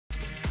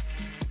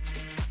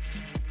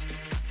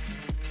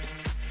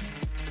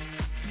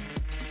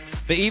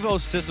The Evo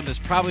system is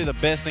probably the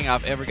best thing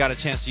I've ever got a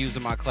chance to use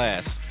in my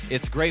class.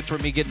 It's great for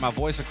me getting my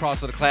voice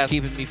across to the class,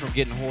 keeping me from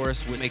getting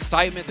hoarse. With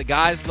excitement, the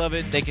guys love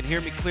it. They can hear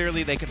me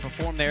clearly. They can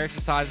perform their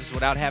exercises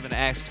without having to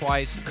ask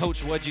twice.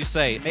 Coach, what'd you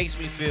say? It makes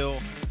me feel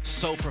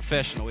so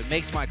professional. It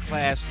makes my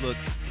class look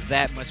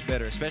that much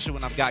better, especially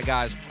when I've got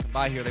guys walking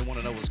by here, they want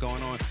to know what's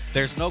going on.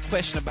 There's no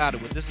question about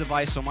it. With this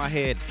device on my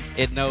head,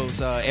 it knows,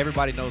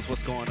 everybody knows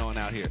what's going on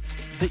out here.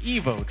 The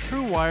Evo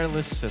True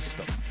Wireless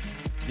System.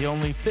 The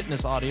only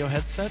fitness audio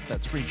headset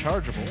that's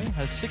rechargeable,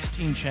 has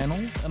 16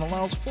 channels, and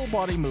allows full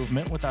body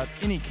movement without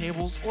any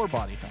cables or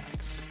body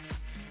packs.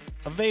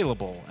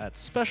 Available at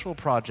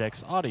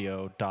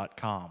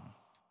specialprojectsaudio.com.